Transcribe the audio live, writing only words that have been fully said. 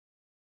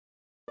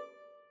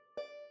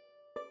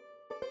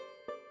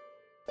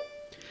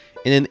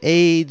In an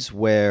age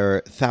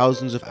where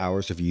thousands of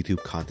hours of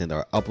YouTube content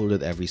are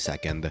uploaded every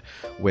second,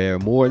 where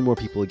more and more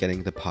people are getting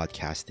into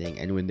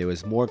podcasting, and when there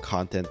is more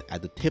content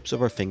at the tips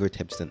of our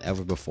fingertips than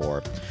ever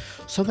before,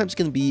 sometimes it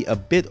can be a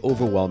bit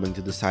overwhelming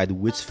to decide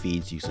which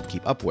feeds you should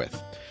keep up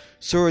with.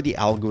 Sure, the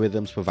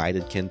algorithms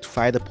provided can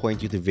try to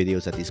point you to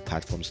videos that these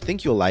platforms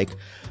think you'll like,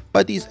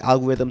 but these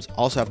algorithms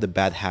also have the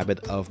bad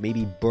habit of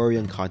maybe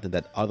burying content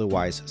that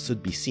otherwise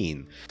should be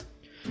seen.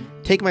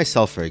 Take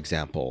myself, for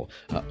example.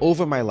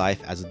 Over my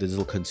life as a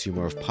digital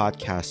consumer of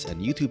podcasts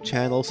and YouTube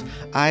channels,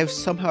 I've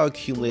somehow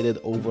accumulated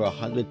over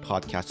 100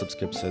 podcast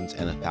subscriptions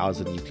and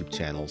 1,000 YouTube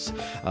channels.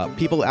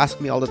 People ask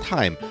me all the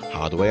time,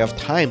 how do I have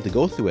time to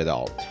go through it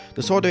all?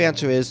 The short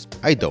answer is,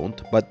 I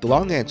don't, but the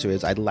long answer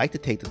is I'd like to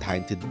take the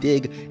time to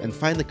dig and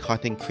find the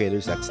content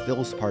creators that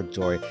still spark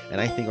joy and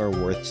I think are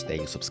worth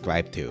staying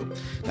subscribed to.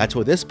 That's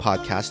where this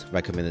podcast,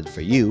 recommended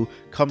for you,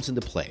 comes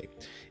into play.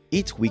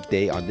 Each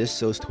weekday on this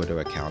show's Twitter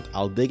account,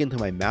 I'll dig into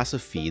my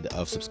massive feed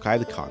of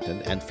subscribed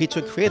content and feature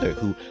a creator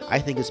who I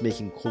think is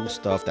making cool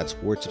stuff that's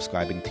worth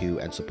subscribing to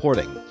and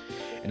supporting.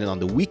 And then on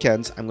the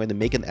weekends, I'm going to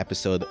make an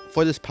episode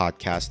for this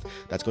podcast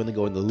that's going to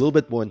go in a little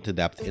bit more into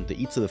depth into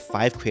each of the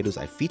 5 creators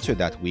I featured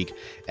that week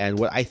and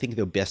what I think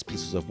their best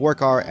pieces of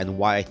work are and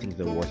why I think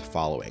they're worth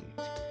following.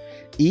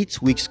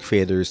 Each week's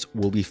creators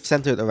will be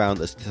centered around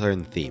a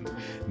certain theme.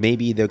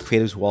 Maybe they're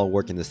creators who all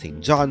work in the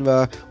same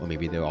genre, or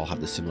maybe they all have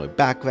the similar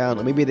background,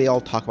 or maybe they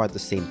all talk about the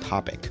same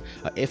topic.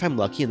 If I'm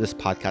lucky and this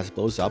podcast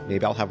blows up,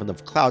 maybe I'll have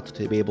enough clout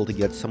to be able to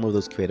get some of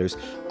those creators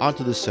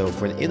onto the show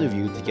for an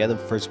interview to get a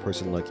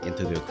first-person look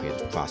into their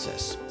creative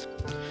process.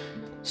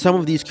 Some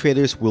of these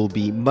creators will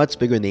be much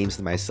bigger names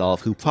than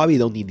myself who probably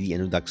don't need the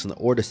introduction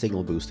or the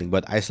signal boosting,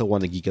 but I still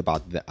want to geek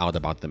out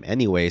about them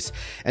anyways,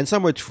 and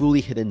some are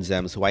truly hidden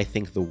gems who I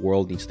think the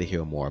world needs to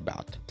hear more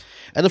about.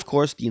 And of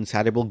course, the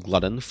insatiable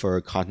glutton for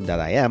content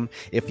that I am,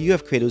 if you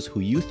have creators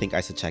who you think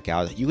I should check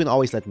out, you can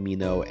always let me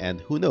know,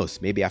 and who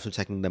knows, maybe after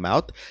checking them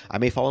out, I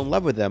may fall in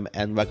love with them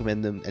and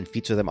recommend them and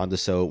feature them on the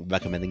show,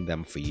 recommending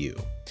them for you.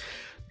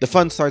 The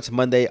fun starts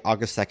Monday,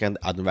 August 2nd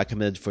on the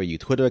Recommended For You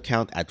Twitter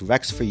account at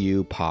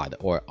RecsForYouPod,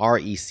 or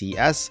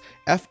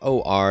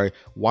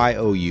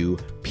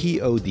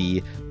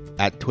RecsForYoupod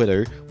at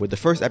Twitter, with the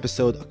first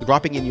episode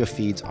dropping in your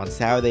feeds on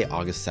Saturday,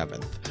 August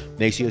 7th.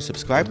 Make sure you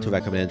subscribe to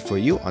Recommended For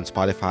You on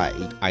Spotify,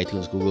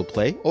 iTunes, Google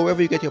Play, or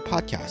wherever you get your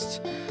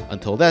podcasts.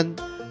 Until then,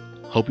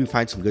 hope you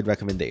find some good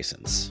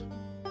recommendations.